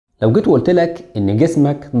لو جيت وقلت لك ان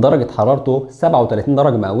جسمك درجة حرارته 37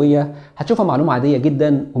 درجة مئوية هتشوفها معلومة عادية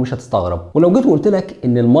جدا ومش هتستغرب. ولو جيت وقلت لك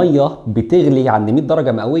ان المية بتغلي عند 100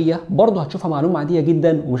 درجة مئوية برضه هتشوفها معلومة عادية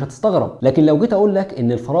جدا ومش هتستغرب. لكن لو جيت اقول لك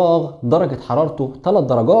ان الفراغ درجة حرارته 3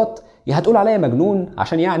 درجات يا هتقول عليا مجنون،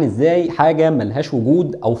 عشان يعني ازاي حاجة ملهاش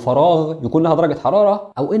وجود او فراغ يكون لها درجة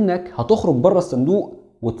حرارة، او انك هتخرج بره الصندوق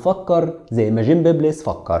وتفكر زي ما جيم بيبلس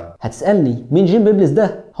فكر. هتسألني مين جيم بيبلس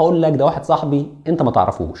ده؟ هقول لك ده واحد صاحبي انت ما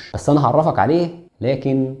تعرفوش، بس انا هعرفك عليه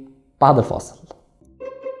لكن بعد الفاصل.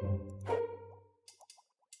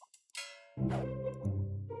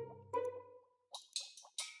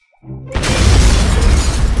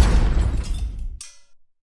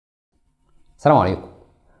 السلام عليكم.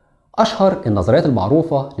 أشهر النظريات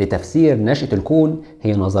المعروفة لتفسير نشأة الكون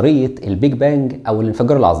هي نظرية البيج بانج أو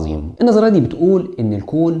الانفجار العظيم. النظرية دي بتقول إن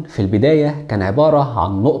الكون في البداية كان عبارة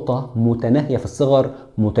عن نقطة متناهية في الصغر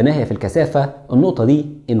متناهية في الكثافة. النقطة دي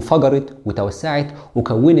انفجرت وتوسعت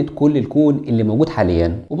وكونت كل الكون اللي موجود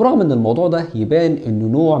حاليا. وبرغم إن الموضوع ده يبان إنه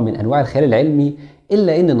نوع من أنواع الخيال العلمي،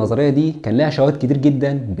 إلا إن النظرية دي كان لها شواهد كتير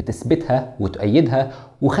جدا بتثبتها وتؤيدها،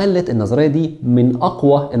 وخلت النظرية دي من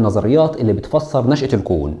أقوى النظريات اللي بتفسر نشأة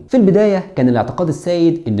الكون. في البداية كان الاعتقاد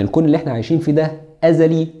السائد إن الكون اللي احنا عايشين فيه ده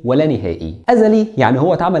أزلي ولا نهائي. أزلي يعني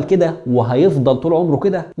هو اتعمل كده وهيفضل طول عمره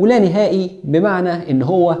كده، ولا نهائي بمعنى إن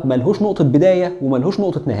هو ملهوش نقطة بداية وملهوش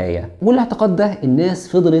نقطة نهاية. والاعتقاد ده الناس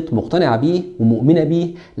فضلت مقتنعة بيه ومؤمنة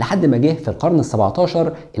بيه لحد ما جه في القرن ال17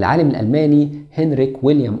 العالم الألماني هنريك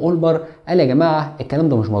ويليام اولبر قال يا جماعة الكلام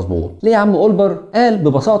ده مش مظبوط. ليه يا عم اولبر؟ قال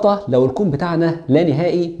ببساطة لو الكون بتاعنا لا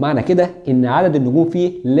نهائي معنى كده إن عدد النجوم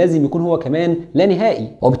فيه لازم يكون هو كمان لا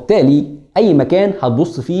نهائي، وبالتالي اي مكان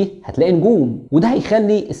هتبص فيه هتلاقي نجوم، وده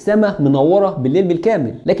هيخلي السماء منوره بالليل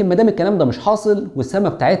بالكامل. لكن ما دام الكلام ده مش حاصل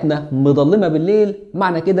والسماء بتاعتنا مظلمه بالليل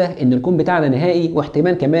معنى كده ان الكون بتاعنا نهائي،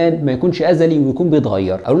 واحتمال كمان ما يكونش ازلي ويكون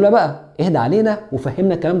بيتغير. قالوا له بقى اهدى علينا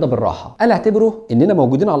وفهمنا الكلام ده بالراحه. قال اعتبروا اننا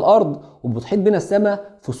موجودين على الارض وبتحيط بنا السماء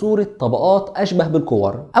في صوره طبقات اشبه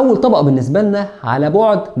بالكور. اول طبقه بالنسبه لنا على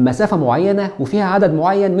بعد مسافه معينه وفيها عدد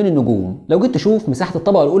معين من النجوم. لو جيت تشوف مساحه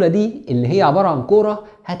الطبقه الاولى دي اللي هي عباره عن كوره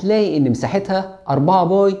هتلاقي ان مساحتها 4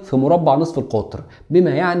 باي في مربع نصف القطر، بما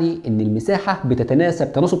يعني ان المساحه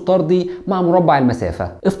بتتناسب تناسب طردي مع مربع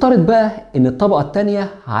المسافه. افترض بقى ان الطبقه الثانيه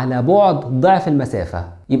على بعد ضعف المسافه،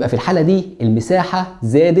 يبقى في الحالة دي المساحة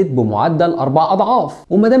زادت بمعدل 4 أضعاف،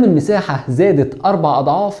 وما دام المساحة زادت 4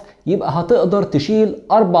 أضعاف يبقى هتقدر تشيل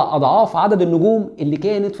 4 أضعاف عدد النجوم اللي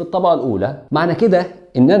كانت في الطبقة الأولى. معنى كده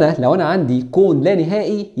إن أنا لو أنا عندي كون لا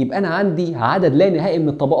نهائي يبقى أنا عندي عدد لا نهائي من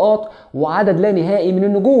الطبقات وعدد لا نهائي من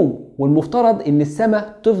النجوم، والمفترض إن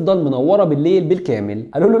السماء تفضل منورة بالليل بالكامل.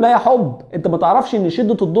 قالوا له لا يا حب، أنت ما تعرفش إن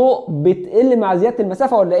شدة الضوء بتقل مع زيادة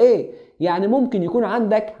المسافة ولا إيه؟ يعني ممكن يكون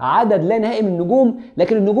عندك عدد لا نهائي من النجوم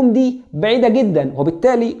لكن النجوم دي بعيدة جدا،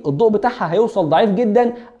 وبالتالي الضوء بتاعها هيوصل ضعيف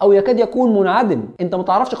جدا او يكاد يكون منعدم. انت ما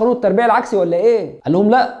تعرفش قانون التربيع العكسي ولا ايه؟ قال لهم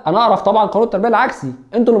لا انا اعرف طبعا قانون التربيع العكسي،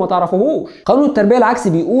 انتوا اللي ما تعرفوهوش. قانون التربيع العكسي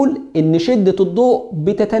بيقول ان شدة الضوء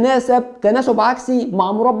بتتناسب تناسب عكسي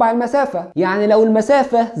مع مربع المسافة. يعني لو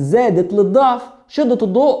المسافة زادت للضعف شدة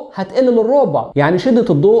الضوء هتقل للربع. يعني شدة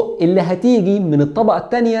الضوء اللي هتيجي من الطبقة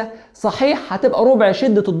الثانية صحيح هتبقى ربع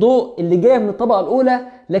شدة الضوء اللي جاية من الطبقة الأولى،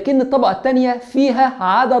 لكن الطبقة الثانية فيها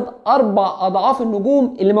عدد 4 أضعاف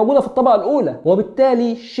النجوم اللي موجودة في الطبقة الأولى،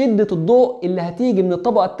 وبالتالي شدة الضوء اللي هتيجي من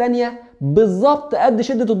الطبقة الثانية بالظبط قد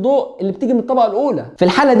شدة الضوء اللي بتيجي من الطبقة الأولى. في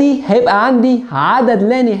الحالة دي هيبقى عندي عدد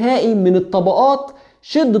لا نهائي من الطبقات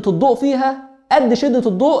شدة الضوء فيها قد شدة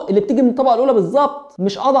الضوء اللي بتيجي من الطبقة الأولى بالظبط،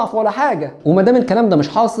 مش أضعف ولا حاجة. وما دام الكلام ده مش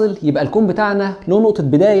حاصل يبقى الكون بتاعنا له نقطة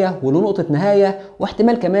بداية وله نقطة نهاية،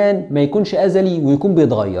 واحتمال كمان ما يكونش أزلي ويكون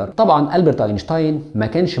بيتغير. طبعا ألبرت اينشتاين ما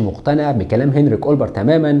كانش مقتنع بكلام هنريك اولبر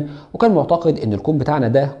تماما، وكان معتقد إن الكون بتاعنا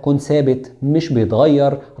ده كون ثابت مش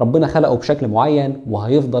بيتغير، ربنا خلقه بشكل معين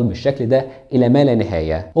وهيفضل بالشكل ده إلى ما لا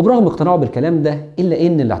نهاية. وبرغم اقتناعه بالكلام ده إلا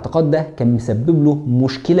إن الاعتقاد ده كان مسبب له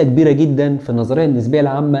مشكلة كبيرة جدا في النظرية النسبية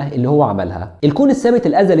العامة اللي هو عملها. الكون الثابت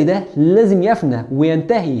الأزلي ده لازم يفنى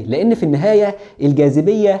وينتهي، لأن في النهاية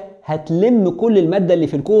الجاذبية هتلم كل المادة اللي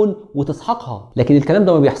في الكون وتسحقها، لكن الكلام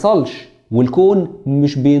ده ما بيحصلش، والكون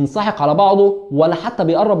مش بينسحق على بعضه ولا حتى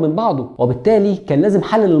بيقرب من بعضه، وبالتالي كان لازم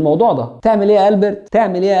حل للموضوع ده. تعمل ايه يا ألبرت؟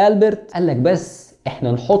 تعمل ايه يا ألبرت؟ قال لك بس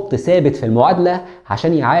احنا نحط ثابت في المعادلة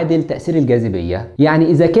عشان يعادل تأثير الجاذبية. يعني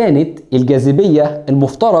إذا كانت الجاذبية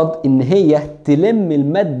المفترض إن هي تلم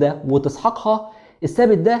المادة وتسحقها،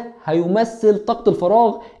 الثابت ده هيمثل طاقة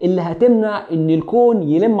الفراغ اللي هتمنع ان الكون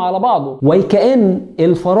يلم على بعضه، وكأن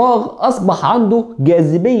الفراغ اصبح عنده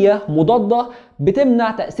جاذبية مضادة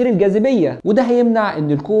بتمنع تأثير الجاذبية، وده هيمنع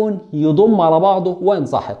ان الكون يضم على بعضه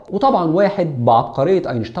وينسحق. وطبعا واحد بعبقرية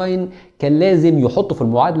اينشتاين كان لازم يحطه في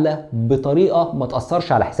المعادلة بطريقة ما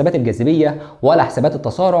تأثرش على حسابات الجاذبية ولا حسابات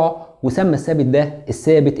التسارع، وسمى الثابت ده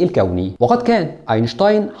الثابت الكوني. وقد كان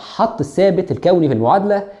اينشتاين حط الثابت الكوني في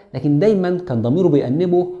المعادلة، لكن دايما كان ضميره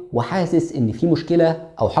بيأنبه وحاسس ان في مشكلة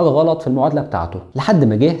او حاجة غلط في المعادلة بتاعته، لحد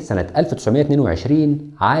ما جه سنة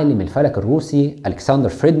 1922 عالم الفلك الروسي الكسندر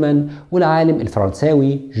فريدمان والعالم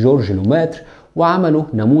الفرنساوي جورج لوماتر، وعملوا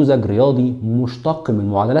نموذج رياضي مشتق من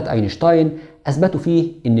معادلات اينشتاين اثبتوا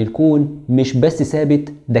فيه ان الكون مش بس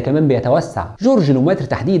ثابت، ده كمان بيتوسع. جورج لوماتر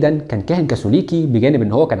تحديدا كان كاهن كاثوليكي بجانب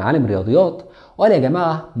ان هو كان عالم رياضيات، وقال يا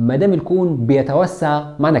جماعه ما دام الكون بيتوسع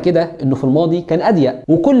معنى كده انه في الماضي كان اضيق،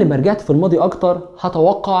 وكل ما رجعت في الماضي اكتر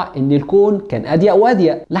هتوقع ان الكون كان اضيق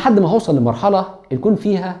واضيق، لحد ما هوصل لمرحله الكون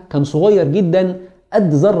فيها كان صغير جدا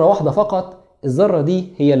قد ذره واحده فقط. الذرة دي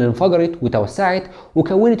هي اللي انفجرت وتوسعت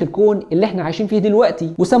وكونت الكون اللي احنا عايشين فيه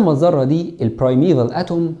دلوقتي، وسمى الذرة دي البرايميفال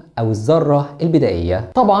اتوم او الذرة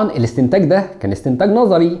البدائية. طبعا الاستنتاج ده كان استنتاج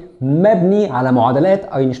نظري مبني على معادلات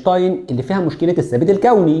اينشتاين اللي فيها مشكلة الثابت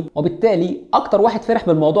الكوني، وبالتالي اكتر واحد فرح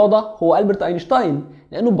بالموضوع ده هو ألبرت اينشتاين،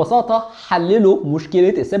 لانه ببساطه حللوا مشكله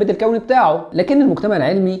الثابت الكوني بتاعه. لكن المجتمع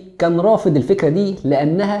العلمي كان رافض الفكره دي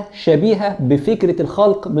لانها شبيهه بفكره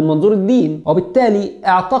الخلق من منظور الدين، وبالتالي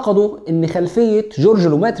اعتقدوا ان خلفيه جورج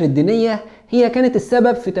لوماتر الدينيه هي كانت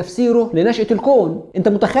السبب في تفسيره لنشأة الكون. انت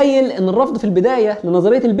متخيل ان الرفض في البداية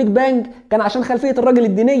لنظرية البيج بانج كان عشان خلفية الراجل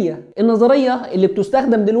الدينية، النظرية اللي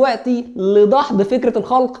بتستخدم دلوقتي لدحض فكرة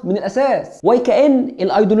الخلق من الاساس، وكأن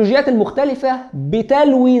الايديولوجيات المختلفة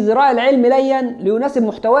بتلوي ذراع العلم ليا ليناسب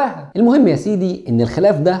محتواها. المهم يا سيدي ان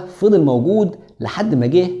الخلاف ده فضل موجود لحد ما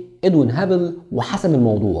جه ادوين هابل وحسم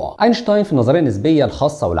الموضوع. اينشتاين في النظريه النسبيه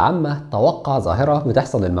الخاصه والعامه توقع ظاهره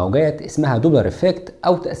بتحصل للموجات اسمها دوبلر افكت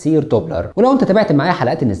او تاثير دوبلر، ولو انت تابعت معايا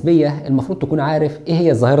حلقات النسبيه المفروض تكون عارف ايه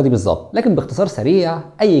هي الظاهره دي بالظبط. لكن باختصار سريع،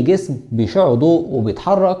 اي جسم بيشع ضوء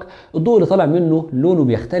وبيتحرك، الضوء اللي طالع منه لونه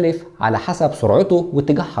بيختلف على حسب سرعته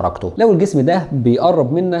واتجاه حركته. لو الجسم ده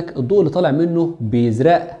بيقرب منك الضوء اللي طالع منه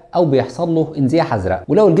بيزرق او بيحصل له انزياح ازرق،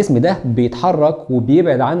 ولو الجسم ده بيتحرك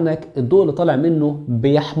وبيبعد عنك الضوء اللي طالع منه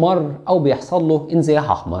بيحمر او بيحصل له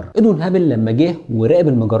انزياح احمر. ادوين هابل لما جه وراقب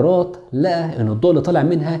المجرات لقى ان الضوء اللي طالع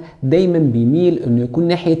منها دايما بيميل انه يكون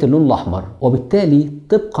ناحيه اللون الاحمر، وبالتالي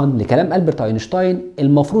طبقا لكلام ألبرت اينشتاين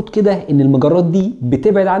المفروض كده ان المجرات دي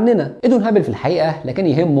بتبعد عننا. ادوين هابل في الحقيقه لا كان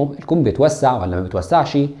يهمه الكون بيتوسع ولا ما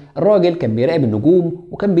بيتوسعش، الراجل كان بيراقب النجوم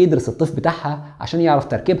وكان بيدرس الطيف بتاعها عشان يعرف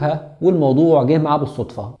تركيبها، والموضوع جه معاه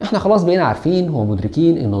بالصدفه. احنا خلاص بقينا عارفين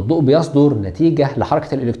ومدركين ان الضوء بيصدر نتيجه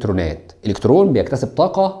لحركه الالكترونات. الالكترون بيكتسب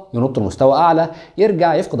طاقه ينط لمستوى اعلى،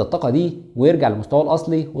 يرجع يفقد الطاقه دي ويرجع للمستوى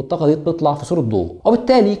الاصلي، والطاقه دي بتطلع في صوره ضوء،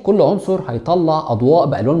 وبالتالي كل عنصر هيطلع اضواء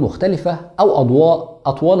بالوان مختلفه او اضواء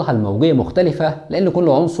اطوالها الموجيه مختلفه، لان كل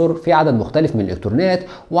عنصر فيه عدد مختلف من الالكترونات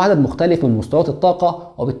وعدد مختلف من مستويات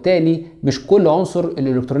الطاقه، وبالتالي مش كل عنصر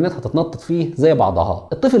الالكترونات هتتنطط فيه زي بعضها.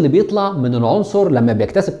 الطيف اللي بيطلع من العنصر لما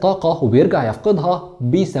بيكتسب طاقه وبيرجع يفقدها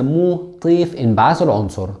بيسموه طيف انبعاث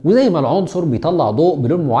العنصر. وزي ما العنصر بيطلع ضوء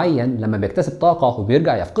بلون معين لما بيكتسب طاقه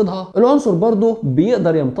وبيرجع يفقدها، العنصر برضه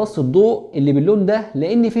بيقدر يمتص الضوء اللي باللون ده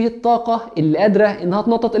لان فيه الطاقه اللي قادره انها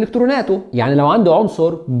تنطط الكتروناته. يعني لو عندي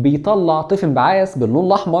عنصر بيطلع طيف انبعاث باللون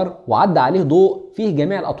الاحمر وعدى عليه ضوء فيه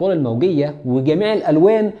جميع الاطوال الموجيه وجميع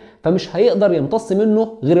الالوان، فمش هيقدر يمتص منه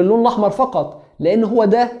غير اللون الاحمر فقط، لان هو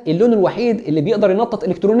ده اللون الوحيد اللي بيقدر ينطط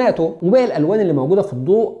الكتروناته، وباقي الالوان اللي موجوده في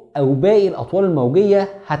الضوء او باقي الاطوال الموجيه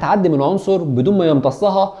هتعدي من العنصر بدون ما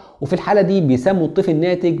يمتصها، وفي الحاله دي بيسموا الطيف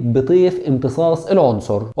الناتج بطيف امتصاص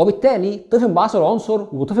العنصر. وبالتالي طيف انبعاث العنصر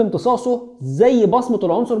وطيف امتصاصه زي بصمه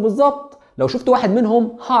العنصر بالظبط. لو شفت واحد منهم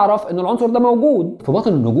هعرف ان العنصر ده موجود. في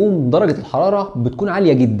باطن النجوم درجة الحرارة بتكون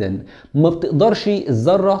عالية جدا، ما بتقدرش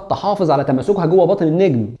الذرة تحافظ على تماسكها جوه باطن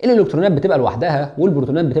النجم. الالكترونات بتبقى لوحدها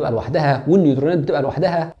والبروتونات بتبقى لوحدها والنيوترونات بتبقى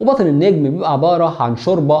لوحدها، وباطن النجم بيبقى عبارة عن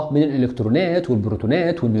شوربة من الالكترونات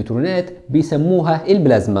والبروتونات والنيوترونات بيسموها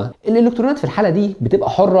البلازما. الالكترونات في الحالة دي بتبقى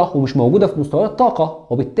حرة ومش موجودة في مستويات الطاقة،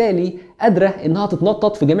 وبالتالي قادرة انها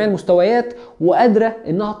تتنطط في جميع المستويات وقادرة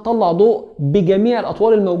انها تطلع ضوء بجميع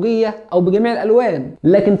الاطوال الموجية او بجميع الالوان.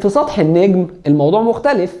 لكن في سطح النجم الموضوع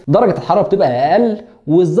مختلف، درجة الحرارة بتبقى اقل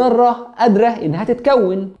والذرة قادرة انها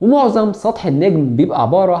تتكون، ومعظم سطح النجم بيبقى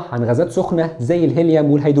عبارة عن غازات سخنة زي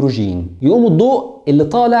الهيليوم والهيدروجين. يقوم الضوء اللي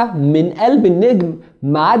طالع من قلب النجم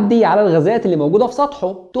معدي على الغازات اللي موجودة في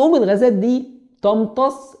سطحه، تقوم الغازات دي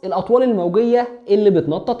تمتص الاطوال الموجيه اللي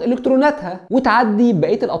بتنطط الكتروناتها وتعدي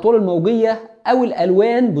بقيه الاطوال الموجيه او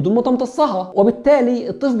الالوان بدون ما تمتصها، وبالتالي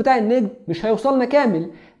الطيف بتاع النجم مش هيوصلنا كامل،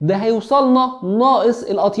 ده هيوصلنا ناقص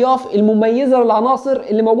الاطياف المميزه للعناصر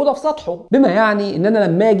اللي موجوده في سطحه. بما يعني ان انا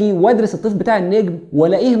لما اجي وادرس الطيف بتاع النجم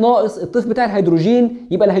والاقيه ناقص الطيف بتاع الهيدروجين،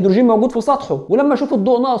 يبقى الهيدروجين موجود في سطحه، ولما اشوف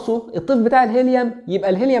الضوء ناقصه الطيف بتاع الهيليوم، يبقى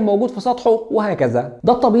الهيليوم موجود في سطحه، وهكذا.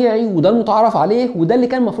 ده الطبيعي وده المتعارف عليه وده اللي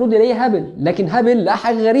كان المفروض يلاقيه هابل، لكن هابل لقى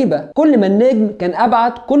حاجه غريبه. كل ما النجم كان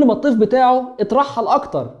ابعد كل ما الطيف بتاعه اترحل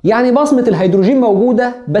اكتر. يعني بصمه الهيدروجين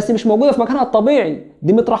موجوده بس مش موجوده في مكانها الطبيعي،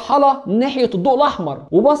 دي مترحله ناحيه الضوء الاحمر.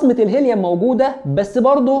 وبصمه الهيليوم موجوده بس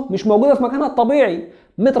برضه مش موجوده في مكانها الطبيعي،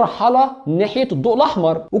 مترحله ناحيه الضوء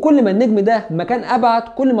الاحمر. وكل ما النجم ده مكان ابعد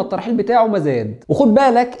كل ما الترحيل بتاعه ما زاد. وخد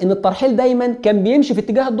بالك ان الترحيل دايما كان بيمشي في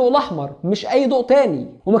اتجاه الضوء الاحمر مش اي ضوء تاني.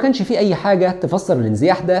 وما كانش في اي حاجه تفسر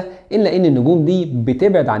الانزياح ده الا ان النجوم دي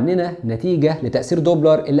بتبعد عننا نتيجه لتاثير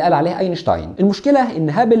دوبلر اللي قال عليه اينشتاين. المشكله ان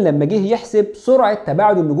هابل لما جه يحسب سرعه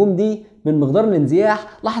تباعد النجوم دي من مقدار الانزياح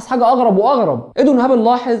لاحظ حاجه اغرب واغرب. قدر هابل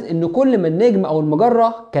لاحظ ان كل ما النجم او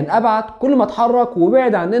المجره كان ابعد كل ما اتحرك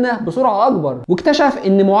وبعد عننا بسرعه اكبر، واكتشف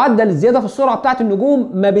ان معدل الزياده في السرعه بتاعه النجوم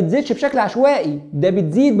ما بتزيدش بشكل عشوائي، ده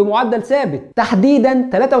بتزيد بمعدل ثابت، تحديدا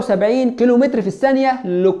 73 كيلومتر في الثانيه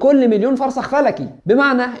لكل مليون فرسخ فلكي.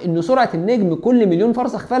 بمعنى ان سرعه النجم كل مليون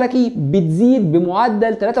فرسخ فلكي بتزيد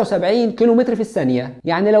بمعدل 73 كيلومتر في الثانيه.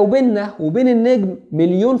 يعني لو بيننا وبين النجم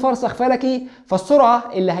مليون فرسخ فلكي، فالسرعه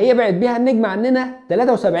اللي هيبعد بيها النجم عننا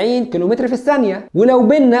 73 كيلومتر في الثانيه. ولو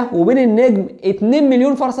بيننا وبين النجم 2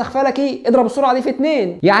 مليون فرسخ فلكي، اضرب السرعه دي في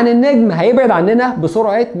 2، يعني النجم هيبعد عننا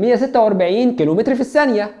بسرعه 146 كيلومتر في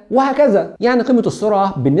الثانيه، وهكذا. يعني قيمه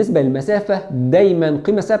السرعه بالنسبه للمسافه دايما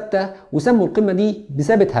قيمه ثابته، وسموا القيمه دي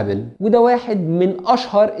بثابت هابل، وده واحد من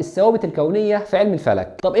اشهر الثوابت الكونيه في علم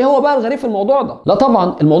الفلك. طب ايه هو بقى الغريب في الموضوع ده؟ لا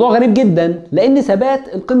طبعا الموضوع غريب جدا، لان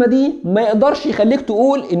ثبات القيمه دي ما يقدرش يخليك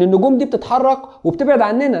تقول ان النجوم دي بتتحرك وبتبعد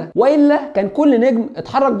عننا، والا كان كل نجم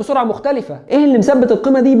اتحرك بسرعه مختلفه. ايه اللي مثبت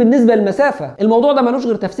القيمه دي بالنسبه للمسافه؟ الموضوع ده ملوش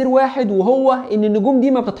غير تفسير واحد، وهو ان النجوم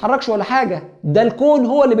دي ما بتتحركش ولا حاجه، ده الكون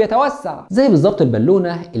هو اللي بيتوسع. زي بالظبط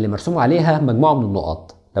البالونه اللي مرسوم عليها مجموعه من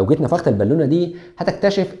النقط، لو جيت نفخت البالونه دي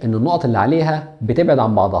هتكتشف ان النقط اللي عليها بتبعد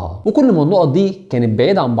عن بعضها، وكل ما النقط دي كانت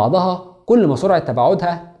بعيده عن بعضها كل ما سرعه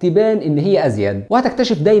تباعدها تبان ان هي ازيد.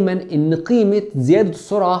 وهتكتشف دايما ان قيمه زياده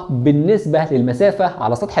السرعه بالنسبه للمسافه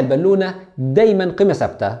على سطح البالونه دايما قيمه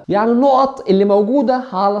ثابته. يعني النقط اللي موجوده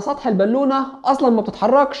على سطح البالونه اصلا ما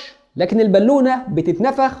بتتحركش، لكن البالونه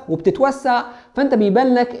بتتنفخ وبتتوسع، فانت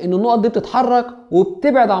بيبان لك ان النقط دي بتتحرك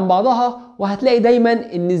وبتبعد عن بعضها. وهتلاقي دايما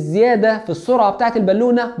ان الزياده في السرعه بتاعه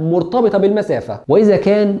البالونه مرتبطه بالمسافه. واذا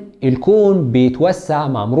كان الكون بيتوسع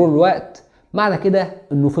مع مرور الوقت، معنى كده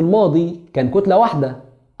انه في الماضي كان كتله واحده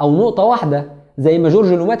او نقطه واحده زي ما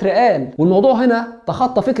جورج لوماتر قال. والموضوع هنا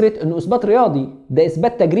تخطى فكره انه اثبات رياضي، ده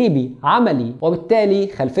اثبات تجريبي عملي، وبالتالي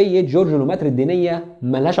خلفيه جورج لوماتر الدينيه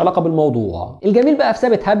ملهاش علاقه بالموضوع. الجميل بقى في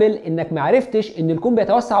ثابت هابل انك ما عرفتش ان الكون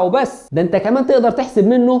بيتوسع وبس، ده انت كمان تقدر تحسب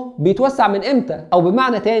منه بيتوسع من امتى، او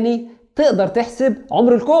بمعنى تاني تقدر تحسب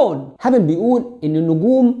عمر الكون. هابل بيقول ان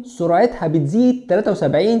النجوم سرعتها بتزيد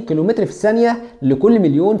 73 كيلومتر في الثانيه لكل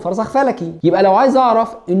مليون فرسخ فلكي. يبقى لو عايز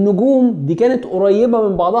اعرف النجوم دي كانت قريبه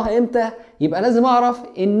من بعضها امتى، يبقى لازم اعرف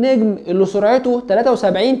النجم اللي سرعته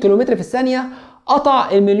 73 كيلومتر في الثانيه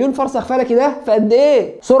قطع المليون فرسخ فلكي ده في قد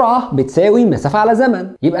ايه؟ سرعه بتساوي مسافه على زمن،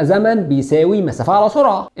 يبقى زمن بيساوي مسافه على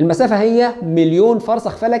سرعه. المسافه هي مليون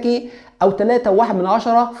فرسخ فلكي او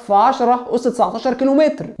 3.1 في 10 أس 19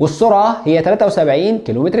 كيلومتر، والسرعه هي 73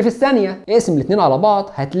 كيلومتر في الثانيه. اقسم الاثنين على بعض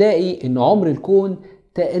هتلاقي ان عمر الكون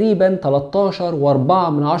تقريبا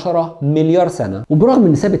 13.4 مليار سنه. وبرغم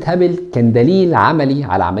ان ثابت هابل كان دليل عملي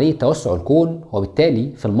على عمليه توسع الكون، وبالتالي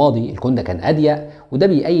في الماضي الكون ده كان اضيق، وده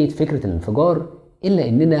بيأيد فكره الانفجار، الا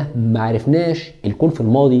اننا ما عرفناش الكون في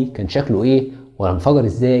الماضي كان شكله ايه، ولا انفجر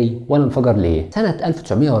ازاي، ولا انفجر ليه. سنه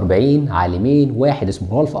 1940 عالمين، واحد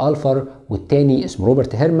اسمه رالف اولبر والتاني اسمه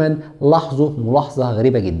روبرت هيرمان، لاحظوا ملاحظه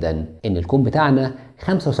غريبه جدا، ان الكون بتاعنا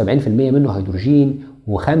 75% منه هيدروجين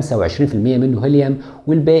و25% منه هيليوم،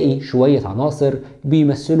 والباقي شويه عناصر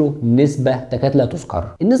بيمثلوا نسبه تكاد لا تذكر.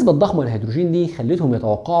 النسبه الضخمه للهيدروجين دي خلتهم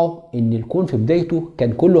يتوقعوا ان الكون في بدايته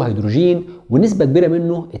كان كله هيدروجين، ونسبه كبيره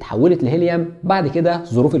منه اتحولت لهيليوم. بعد كده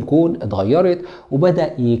ظروف الكون اتغيرت وبدا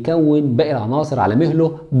يكون باقي العناصر على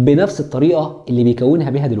مهله بنفس الطريقه اللي بيكونها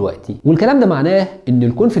بيها دلوقتي. والكلام ده معناه ان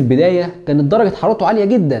الكون في البدايه كانت درجه حرارته عاليه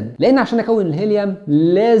جدا، لان عشان اكون الهيليوم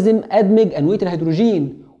لازم ادمج انويه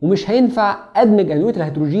الهيدروجين، ومش هينفع ادمج انويه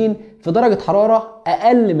الهيدروجين في درجه حراره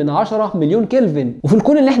اقل من 10 مليون كلفن. وفي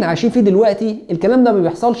الكون اللي احنا عايشين فيه دلوقتي الكلام ده ما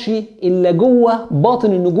بيحصلش الا جوه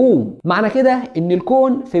باطن النجوم. معنى كده ان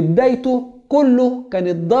الكون في بدايته كله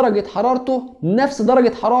كانت درجة حرارته نفس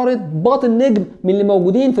درجة حرارة باقي النجم من اللي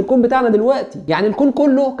موجودين في الكون بتاعنا دلوقتي. يعني الكون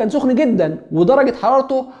كله كان سخن جدا ودرجة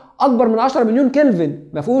حرارته اكبر من 10 مليون كلفن،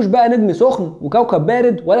 ما فيهوش بقى نجم سخن وكوكب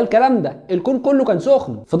بارد ولا الكلام ده، الكون كله كان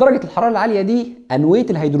سخن. في درجة الحرارة العالية دي انوية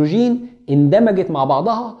الهيدروجين اندمجت مع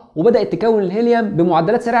بعضها وبدأت تكون الهيليوم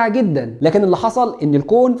بمعدلات سريعة جدا. لكن اللي حصل ان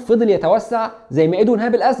الكون فضل يتوسع زي ما ايدون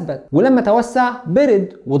هابل اثبت، ولما توسع برد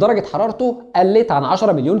ودرجة حرارته قلت عن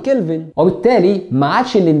 10 مليون كلفن، وبالتالي ما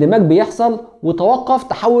عادش الاندماج بيحصل وتوقف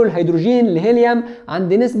تحول الهيدروجين لهيليوم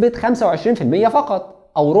عند نسبة 25% فقط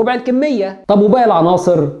او ربع الكميه. طب وباقي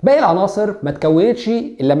العناصر؟ باقي العناصر ما تكونتش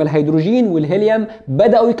الا لما الهيدروجين والهيليوم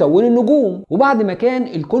بداوا يكونوا النجوم، وبعد ما كان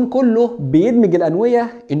الكون كله بيدمج الانويه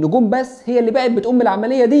النجوم بس هي اللي بقت بتقوم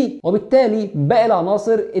بالعمليه دي، وبالتالي باقي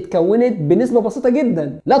العناصر اتكونت بنسبه بسيطه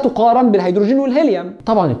جدا لا تقارن بالهيدروجين والهيليوم.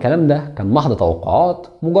 طبعا الكلام ده كان محض توقعات،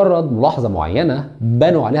 مجرد ملاحظه معينه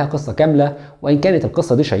بنوا عليها قصه كامله، وان كانت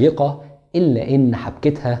القصه دي شيقه إلا إن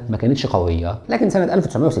حبكتها ما كانتش قوية. لكن سنة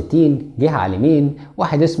 1960 جه عالمين،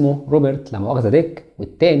 واحد اسمه روبرت لا مؤاخذة ديك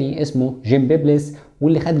والتاني اسمه جيم بيبلس،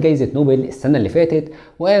 واللي خد جايزة نوبل السنة اللي فاتت،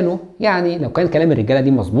 وقالوا يعني لو كان كلام الرجالة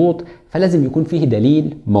دي مظبوط فلازم يكون فيه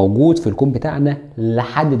دليل موجود في الكون بتاعنا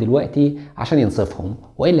لحد دلوقتي عشان ينصفهم،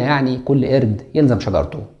 وإلا يعني كل قرد يلزم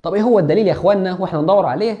شجرته. طب إيه هو الدليل يا إخوانا وإحنا ندور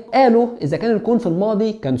عليه؟ قالوا إذا كان الكون في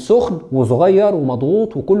الماضي كان سخن وصغير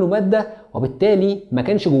ومضغوط وكله مادة، وبالتالي ما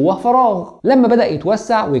كانش جواه فراغ، لما بدأ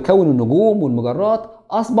يتوسع ويكون النجوم والمجرات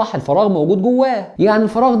اصبح الفراغ موجود جواه. يعني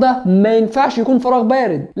الفراغ ده ما ينفعش يكون فراغ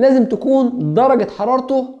بارد، لازم تكون درجة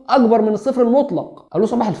حرارته اكبر من الصفر المطلق. قالوا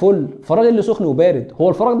صباح الفل، فراغ اللي سخن وبارد؟ هو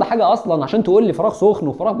الفراغ ده حاجة اصلا عشان تقول لي فراغ سخن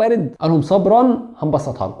وفراغ بارد؟ قالهم صبرا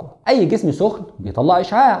هنبسطها لكم. اي جسم سخن بيطلع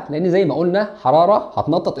اشعاع، لان زي ما قلنا حرارة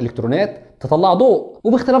هتنطط الكترونات تطلع ضوء،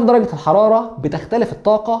 وباختلاف درجة الحرارة بتختلف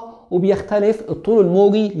الطاقة وبيختلف الطول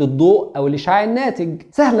الموجي للضوء او الاشعاع الناتج.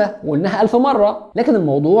 سهله وقلناها 1000 مره، لكن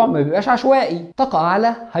الموضوع ما بيبقاش عشوائي. طاقه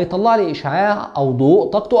اعلى هيطلع لي اشعاع او ضوء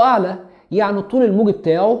طاقته اعلى، يعني الطول الموجي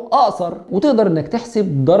بتاعه اقصر. وتقدر انك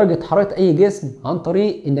تحسب درجه حراره اي جسم عن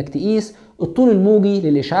طريق انك تقيس الطول الموجي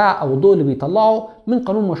للاشعاع او الضوء اللي بيطلعه من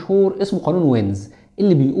قانون مشهور اسمه قانون وينز،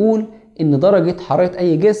 اللي بيقول ان درجه حراره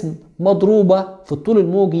اي جسم مضروبه في الطول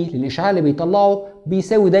الموجي للاشعاع اللي بيطلعه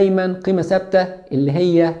بيساوي دايما قيمه ثابته اللي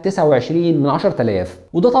هي 29 من 10,000.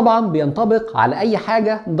 وده طبعا بينطبق على اي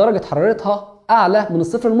حاجه درجه حرارتها اعلى من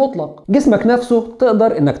الصفر المطلق. جسمك نفسه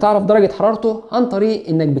تقدر انك تعرف درجه حرارته عن طريق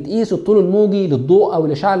انك بتقيس الطول الموجي للضوء او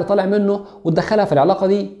الاشعاع اللي طالع منه وتدخلها في العلاقه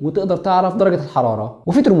دي وتقدر تعرف درجه الحراره.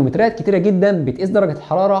 وفي ترمومترات كتيره جدا بتقيس درجه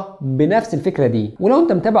الحراره بنفس الفكره دي. ولو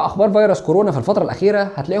انت متابع اخبار فيروس كورونا في الفتره الاخيره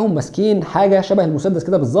هتلاقيهم ماسكين حاجه شبه المسدس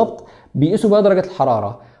كده بالظبط بيقيسوا بيها درجه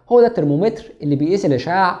الحراره. هو ده الترمومتر اللي بيقيس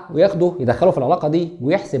الاشعاع وياخده يدخله في العلاقه دي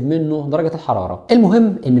ويحسب منه درجه الحراره.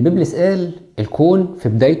 المهم ان بيبلس قال الكون في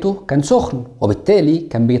بدايته كان سخن، وبالتالي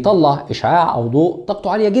كان بيطلع اشعاع او ضوء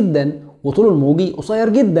طاقته عاليه جدا وطوله الموجي قصير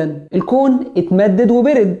جدا. الكون اتمدد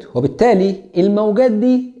وبرد، وبالتالي الموجات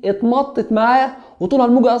دي اتمطت معاه وطولها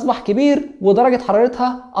الموجي اصبح كبير ودرجه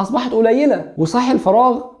حرارتها اصبحت قليله. وصحيح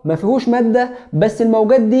الفراغ ما فيهوش ماده، بس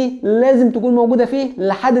الموجات دي لازم تكون موجوده فيه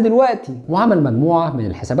لحد دلوقتي. وعمل مجموعه من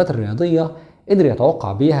الحسابات الرياضيه قدر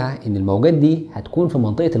يتوقع بيها ان الموجات دي هتكون في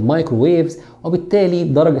منطقه المايكروويفز، وبالتالي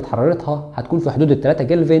درجه حرارتها هتكون في حدود 3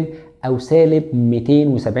 كلفن او سالب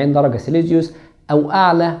 270 درجه سيليزيوس او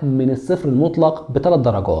اعلى من الصفر المطلق ب3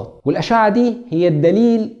 درجات. والاشعه دي هي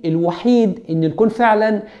الدليل الوحيد ان الكون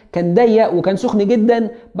فعلا كان ضيق وكان سخن جدا،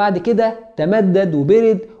 بعد كده تمدد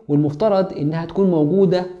وبرد، والمفترض انها تكون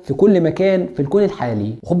موجوده في كل مكان في الكون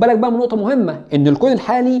الحالي. وخد بالك بقى من نقطه مهمه، ان الكون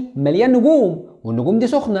الحالي مليان نجوم، والنجوم دي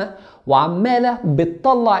سخنه وعماله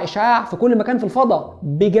بتطلع اشعاع في كل مكان في الفضاء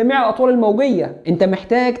بجميع الاطوال الموجيه. انت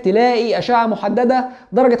محتاج تلاقي اشعه محدده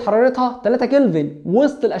درجه حرارتها 3 كلفن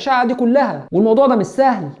وسط الاشعه دي كلها، والموضوع ده مش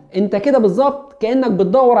سهل. انت كده بالظبط كانك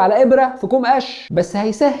بتدور على ابره في كوم قش. بس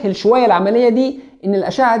هيسهل شويه العمليه دي ان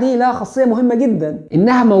الاشعه دي لها خاصيه مهمه جدا،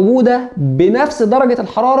 انها موجوده بنفس درجه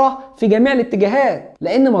الحراره في جميع الاتجاهات،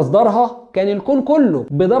 لان مصدرها كان الكون كله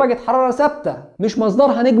بدرجه حراره ثابته، مش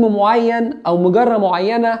مصدرها نجم معين او مجره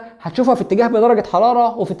معينه هتشوفها في اتجاه بدرجه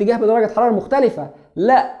حراره وفي اتجاه بدرجه حراره مختلفه.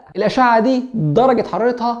 لا، الاشعه دي درجه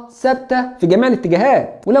حرارتها ثابته في جميع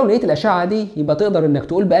الاتجاهات. ولو لقيت الاشعه دي يبقى تقدر انك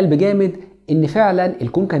تقول بقلب جامد ان فعلا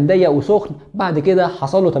الكون كان ضيق وسخن، بعد كده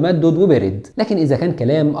حصل له تمدد وبرد. لكن اذا كان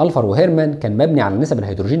كلام اولبر وهيرمان كان مبني على نسب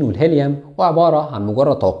الهيدروجين والهيليوم وعباره عن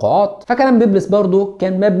مجرد توقعات، فكلام بيبلس برضه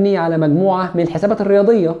كان مبني على مجموعه من الحسابات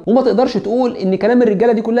الرياضيه. وما تقدرش تقول ان كلام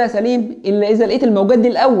الرجاله دي كلها سليم الا اذا لقيت الموجات دي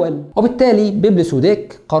الاول. وبالتالي بيبلس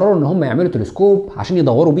وديك قرروا ان هم يعملوا تلسكوب عشان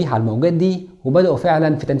يدوروا بيه على الموجات دي وبدأوا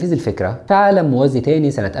فعلا في تنفيذ الفكرة. في عالم موازي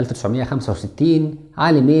تاني سنة 1965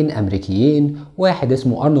 عالمين أمريكيين، واحد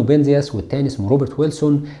اسمه أرنو بنزياس والتاني اسمه روبرت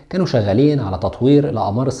ويلسون، كانوا شغالين على تطوير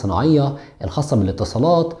الأقمار الصناعية الخاصة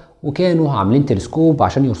بالاتصالات، وكانوا عاملين تلسكوب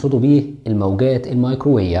عشان يرصدوا بيه الموجات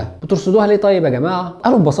الميكرووية. بترصدوها ليه طيب يا جماعة؟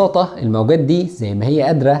 قالوا ببساطة الموجات دي زي ما هي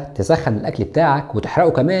قادرة تسخن الأكل بتاعك وتحرقه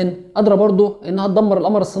كمان، قادرة برضه إنها تدمر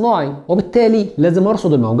القمر الصناعي، وبالتالي لازم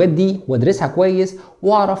أرصد الموجات دي وأدرسها كويس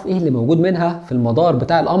وأعرف إيه اللي موجود منها في المدار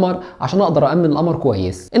بتاع القمر عشان أقدر أأمن القمر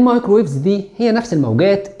كويس. الميكروويفز دي هي نفس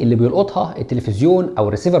الموجات اللي بيلقطها التلفزيون أو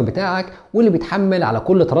الريسيفر بتاعك، واللي بيتحمل على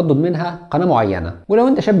كل تردد منها قناة معينة. ولو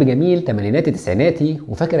أنت شاب جميل تمانيناتي تسعيناتي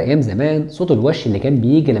وفاكر أيام زمان صوت الوش اللي كان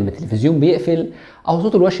بيجي لما التلفزيون بيقفل، أو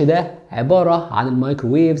صوت الوش ده عبارة عن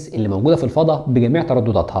الميكروويفز اللي موجودة في الفضاء بجميع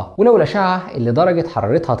تردداتها. ولو الأشعة اللي درجة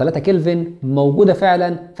حرارتها 3 كلفن موجودة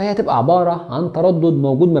فعلا، فهي تبقى عبارة عن تردد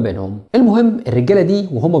موجود ما بينهم. المهم الرجالة دي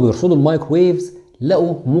وهم بيرصدوا الميكروويفز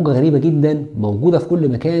لقوا موجة غريبة جدا موجودة في كل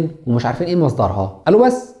مكان ومش عارفين ايه مصدرها. قالوا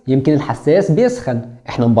بس يمكن الحساس بيسخن،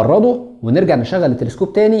 احنا نبرده ونرجع نشغل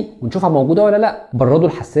التلسكوب تاني ونشوفها موجودة ولا لا. بردوا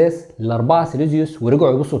الحساس ل4 سيليزيوس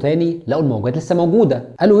ورجعوا يبصوا تاني لقوا الموجات لسه موجودة.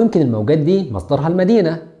 قالوا يمكن الموجات دي مصدرها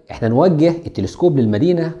المدينة، احنا نوجه التلسكوب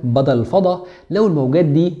للمدينة بدل الفضاء، لو الموجات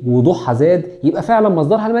دي وضوحها زاد يبقى فعلا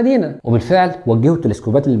مصدرها المدينة. وبالفعل وجهوا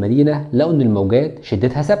التلسكوبات للمدينة لقوا ان الموجات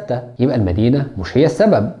شدتها ثابتة، يبقى المدينة مش هي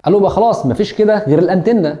السبب. قالوا بقى خلاص مفيش كده غير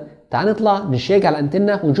الانتنة، تعال نطلع نشيك على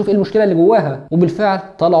الانتنة ونشوف ايه المشكلة اللي جواها. وبالفعل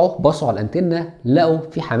طلعوا بصوا على الانتنة لقوا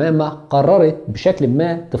في حمامة قررت بشكل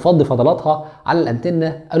ما تفضي فضلاتها على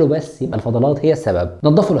الانتنة. قالوا بس يبقى الفضلات هي السبب.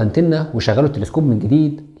 نظفوا الانتنة وشغلوا التلسكوب من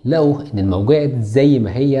جديد، لقوا ان الموجات زي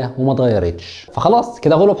ما هي وما اتغيرتش. فخلاص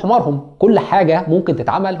كده غلب حمارهم، كل حاجة ممكن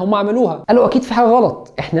تتعمل هم عملوها. قالوا اكيد في حاجة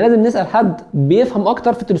غلط، احنا لازم نسأل حد بيفهم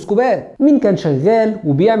اكتر في التلسكوبات. مين كان شغال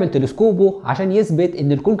وبيعمل تلسكوبه عشان يثبت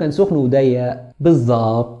ان الكون كان سخن وضيق؟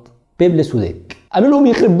 بالظبط بيبلس وديك. قالوا لهم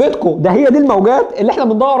يخرب بيتكم، ده هي دي الموجات اللي احنا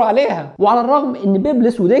بندور عليها. وعلى الرغم ان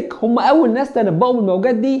بيبلس وديك هم اول ناس تنبؤوا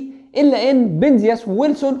بالموجات دي، الا ان بنزياس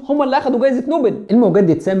وويلسون هم اللي اخذوا جائزة نوبل. الموجات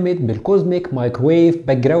دي اتسمت بالكوزميك مايكروويف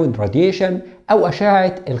باك جراوند راديشن، او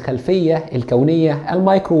اشعة الخلفية الكونية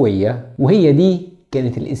الميكرووية، وهي دي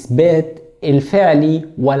كانت الاثبات الفعلي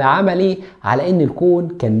والعملي على ان الكون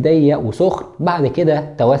كان ضيق وسخن، بعد كده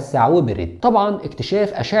توسع وبرد. طبعا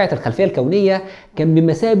اكتشاف اشعة الخلفية الكونية كان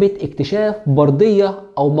بمثابة اكتشاف بردية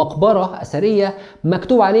او مقبرة اثرية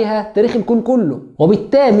مكتوب عليها تاريخ الكون كله،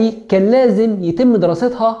 وبالتالي كان لازم يتم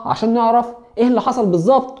دراستها عشان نعرف ايه اللي حصل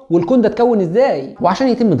بالظبط والكون ده اتكون ازاي. وعشان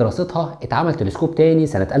يتم دراستها اتعمل تلسكوب تاني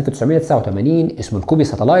سنة 1989 اسمه الكوبي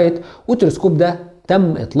ساتلايت، والتلسكوب ده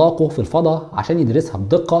تم اطلاقه في الفضاء عشان يدرسها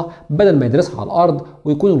بدقه بدل ما يدرسها على الارض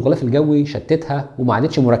ويكون الغلاف الجوي شتتها وما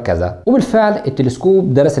عادتش مركزه. وبالفعل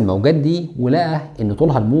التلسكوب درس الموجات دي ولقى ان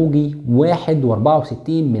طولها الموجي 1.64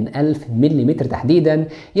 ملم تحديدا.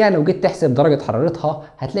 يعني لو جيت تحسب درجه حرارتها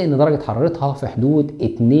هتلاقي ان درجه حرارتها في حدود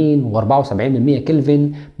 2.74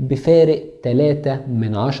 كلفن، بفارق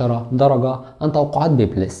 3/10 درجة عن توقعات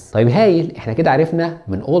بيبلس. طيب هايل، احنا كده عرفنا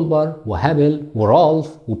من اولبر وهابل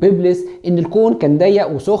ورالف وبيبلس ان الكون كان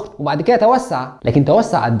ضيق وسخن وبعد كده توسع، لكن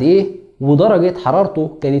توسع قد ايه؟ ودرجة حرارته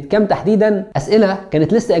كانت كام تحديدا؟ أسئلة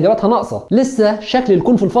كانت لسه إجاباتها ناقصة، لسه شكل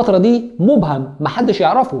الكون في الفترة دي مبهم محدش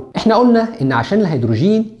يعرفه. احنا قلنا إن عشان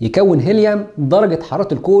الهيدروجين يكون هيليوم درجة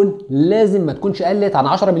حرارة الكون لازم ما تكونش قلت عن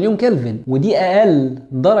 10 مليون كلفن، ودي أقل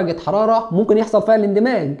درجة حرارة ممكن يحصل فيها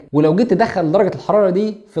الاندماج. ولو جيت تدخل درجة الحرارة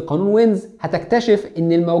دي في قانون وينز هتكتشف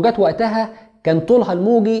إن الموجات وقتها كان طولها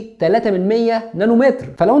الموجي 3/100 نانومتر.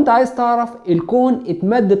 فلو انت عايز تعرف الكون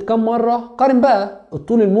اتمدد كم مرة، قارن بقى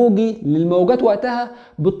الطول الموجي للموجات وقتها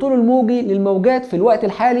بالطول الموجي للموجات في الوقت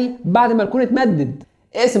الحالي بعد ما الكون اتمدد.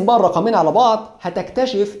 اقسم بقى الرقمين على بعض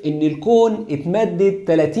هتكتشف ان الكون اتمدد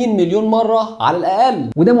 30 مليون مرة على الاقل،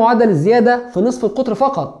 وده معدل الزيادة في نصف القطر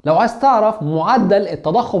فقط. لو عايز تعرف معدل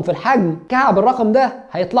التضخم في الحجم، كعب الرقم ده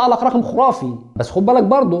هيطلع لك رقم خرافي. بس خد بالك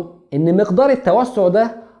برضو ان مقدار التوسع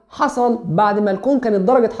ده حصل بعد ما الكون كانت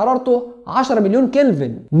درجة حرارته 10 مليون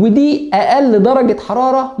كلفن، ودي أقل درجة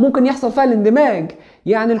حرارة ممكن يحصل فيها الاندماج.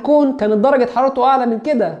 يعني الكون كانت درجة حرارته أعلى من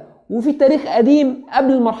كده، وفي تاريخ قديم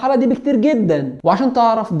قبل المرحلة دي بكتير جدا. وعشان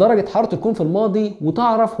تعرف درجة حرارة الكون في الماضي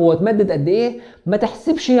وتعرف هو اتمدد قد ايه، ما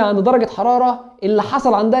تحسبش عند درجة حرارة اللي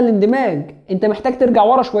حصل عندها الاندماج، انت محتاج ترجع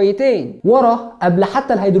ورا شويتين، ورا قبل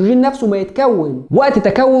حتى الهيدروجين نفسه ما يتكون، وقت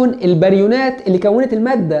تكون الباريونات اللي كونت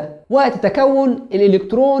المادة، وقت تكون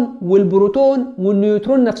الالكترون والبروتون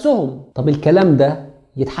والنيوترون نفسهم. طب الكلام ده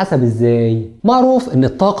يتحسب ازاي؟ معروف ان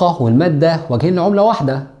الطاقة والمادة وجهين لعملة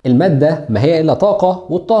واحدة. المادة ما هي الا طاقة،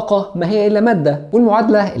 والطاقة ما هي الا مادة،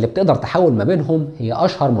 والمعادلة اللي بتقدر تحول ما بينهم هي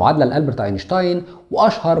اشهر معادلة لألبرت اينشتاين،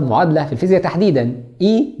 واشهر معادلة في الفيزياء تحديدا.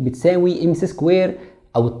 E بتساوي mc سكوير،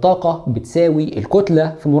 او الطاقة بتساوي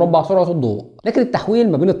الكتلة في مربع سرعة الضوء. لكن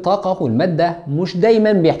التحويل ما بين الطاقة والمادة مش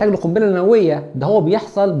دايما بيحتاج لقنبلة نووية، ده هو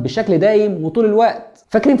بيحصل بشكل دايم وطول الوقت.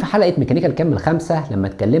 فاكرين في حلقة ميكانيكا الكم الخامسة لما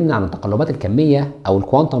اتكلمنا عن التقلبات الكمية او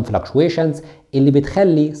الكوانتم فلكشويشنز اللي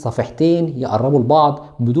بتخلي صفيحتين يقربوا لبعض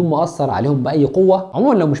بدون ما اثر عليهم باي قوة؟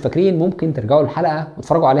 عموما لو مش فاكرين ممكن ترجعوا الحلقة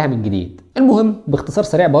وتتفرجوا عليها من جديد. المهم باختصار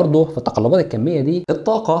سريع برضه في التقلبات الكمية دي،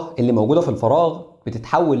 الطاقة اللي موجودة في الفراغ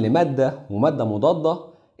بتتحول لمادة ومادة مضادة،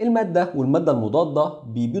 المادة والمادة المضادة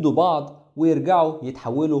بيبيدوا بعض ويرجعوا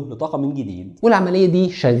يتحولوا لطاقة من جديد، والعملية دي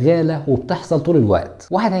شغالة وبتحصل طول الوقت.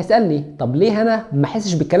 واحد هيسألني طب ليه انا ما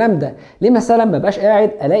احسش بالكلام ده؟ ليه مثلا ما بقاش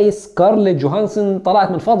قاعد الاقي سكارلت جوهانسون طلعت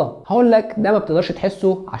من الفضاء؟ هقول لك ده ما بتقدرش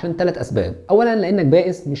تحسه عشان 3 اسباب. اولا لانك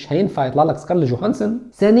بائس مش هينفع يطلع لك سكارلت جوهانسون.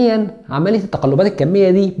 ثانيا عملية التقلبات الكمية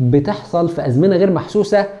دي بتحصل في ازمنة غير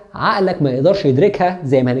محسوسة عقلك ما يقدرش يدركها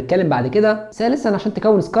زي ما هنتكلم بعد كده. ثالثا عشان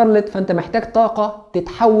تكون سكارلت فانت محتاج طاقة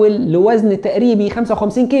تتحول لوزن تقريبي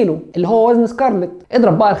 55 كيلو اللي هو وزن سكارلت.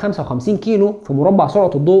 اضرب بقى ال 55 كيلو في مربع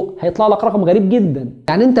سرعة الضوء هيطلع لك رقم غريب جدا.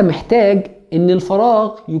 يعني انت محتاج ان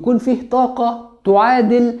الفراغ يكون فيه طاقة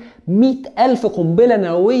تعادل 100,000 قنبلة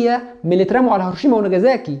نووية من اللي اترموا على هيروشيما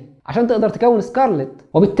وناجازاكي عشان تقدر تكون سكارلت.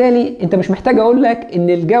 وبالتالي انت مش محتاج اقول لك ان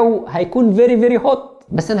الجو هيكون فيري هوت.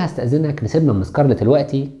 بس انا هستأذنك نسيبنا من سكارلت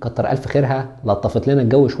دلوقتي، كتر الف خيرها لطفت لنا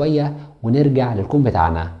الجو شوية، ونرجع للكون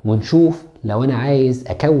بتاعنا ونشوف لو انا عايز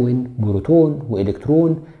اكون بروتون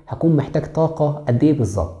والكترون هكون محتاج طاقة قد ايه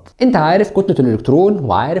بالظبط. انت عارف كتلة الالكترون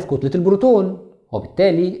وعارف كتلة البروتون،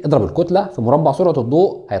 وبالتالي اضرب الكتلة في مربع سرعة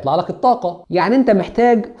الضوء هيطلع لك الطاقة. يعني انت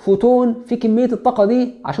محتاج فوتون في كمية الطاقة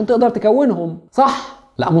دي عشان تقدر تكونهم، صح؟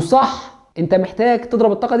 لا مش صح، انت محتاج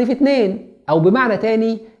تضرب الطاقة دي في 2، او بمعنى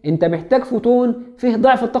تاني انت محتاج فوتون فيه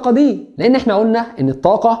ضعف الطاقة دي. لان احنا قلنا ان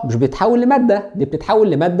الطاقة مش بتتحول لمادة، دي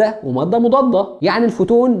بتتحول لمادة ومادة مضادة. يعني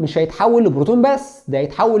الفوتون مش هيتحول لبروتون بس، ده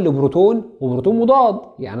هيتحول لبروتون وبروتون مضاد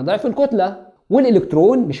يعني ضعف الكتلة.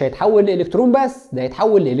 والالكترون مش هيتحول لالكترون بس، ده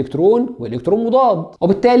هيتحول لالكترون والكترون مضاد.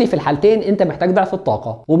 وبالتالي في الحالتين انت محتاج ضعف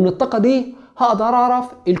الطاقة. ومن الطاقة دي هقدر اعرف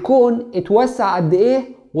الكون اتوسع قد ايه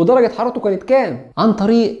ودرجة حرارته كانت كام، عن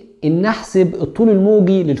طريق ان احسب الطول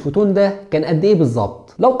الموجي للفوتون ده كان قد ايه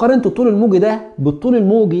بالظبط. لو قارنت الطول الموجي ده بالطول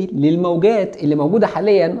الموجي للموجات اللي موجوده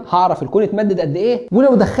حاليا هعرف الكون اتمدد قد ايه.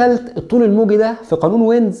 ولو دخلت الطول الموجي ده في قانون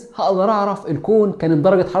وينز هقدر اعرف الكون كانت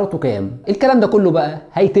درجه حرارته كام. الكلام ده كله بقى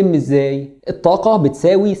هيتم ازاي؟ الطاقه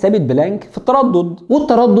بتساوي ثابت بلانك في التردد،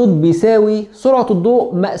 والتردد بيساوي سرعه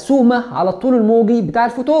الضوء مقسومه على الطول الموجي بتاع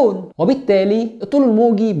الفوتون، وبالتالي الطول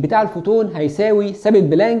الموجي بتاع الفوتون هيساوي ثابت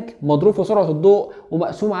بلانك مضروب في سرعه الضوء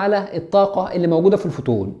ومقسوم على الطاقه اللي موجوده في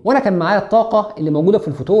الفوتون. وانا كان معايا الطاقه اللي موجوده في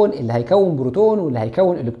الفوتون اللي هيكون بروتون واللي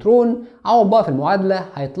هيكون الكترون. عوض بقى في المعادله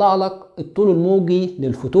هيطلع لك الطول الموجي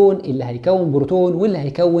للفوتون اللي هيكون بروتون واللي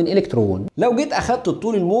هيكون الكترون. لو جيت اخدت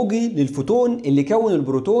الطول الموجي للفوتون اللي كون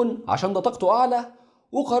البروتون عشان ده طاقته اعلى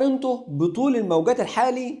وقارنته بطول الموجات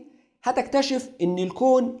الحالي هتكتشف ان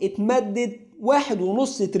الكون اتمدد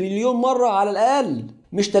 1.5 تريليون مرة على الاقل،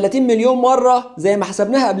 مش 30 مليون مرة زي ما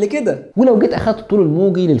حسبناها قبل كده. ولو جيت اخدت الطول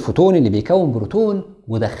الموجي للفوتون اللي بيكون بروتون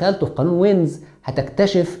ودخلته في قانون وينز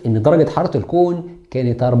هتكتشف ان درجة حرارة الكون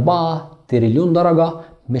كانت 4 تريليون درجة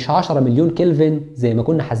مش 10 مليون كلفن زي ما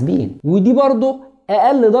كنا حاسبين. ودي برضه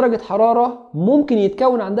اقل درجة حرارة ممكن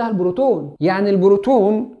يتكون عندها البروتون. يعني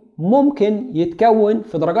البروتون ممكن يتكون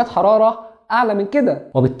في درجات حرارة اعلى من كده،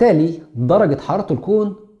 وبالتالي درجة حرارة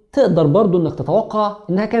الكون تقدر برضو انك تتوقع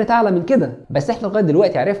انها كانت اعلى من كده. بس احنا لغايه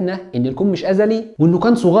دلوقتي عرفنا ان الكون مش ازلي وانه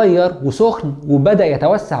كان صغير وسخن وبدا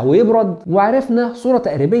يتوسع ويبرد، وعرفنا صوره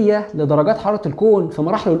تقريبيه لدرجات حراره الكون في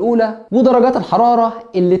مراحله الاولى ودرجات الحراره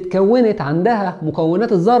اللي اتكونت عندها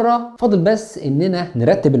مكونات الذره. فاضل بس اننا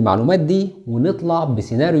نرتب المعلومات دي ونطلع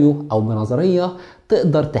بسيناريو او بنظريه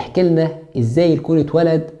تقدر تحكي لنا ازاي الكون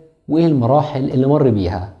اتولد وايه المراحل اللي مر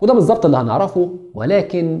بيها. وده بالظبط اللي هنعرفه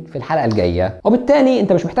ولكن في الحلقه الجايه. وبالتالي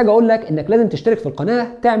انت مش محتاج اقول لك انك لازم تشترك في القناه،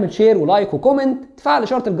 تعمل شير ولايك وكومنت، تفعل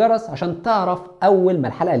اشاره الجرس عشان تعرف اول ما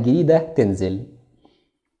الحلقه الجديده تنزل.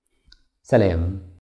 سلام.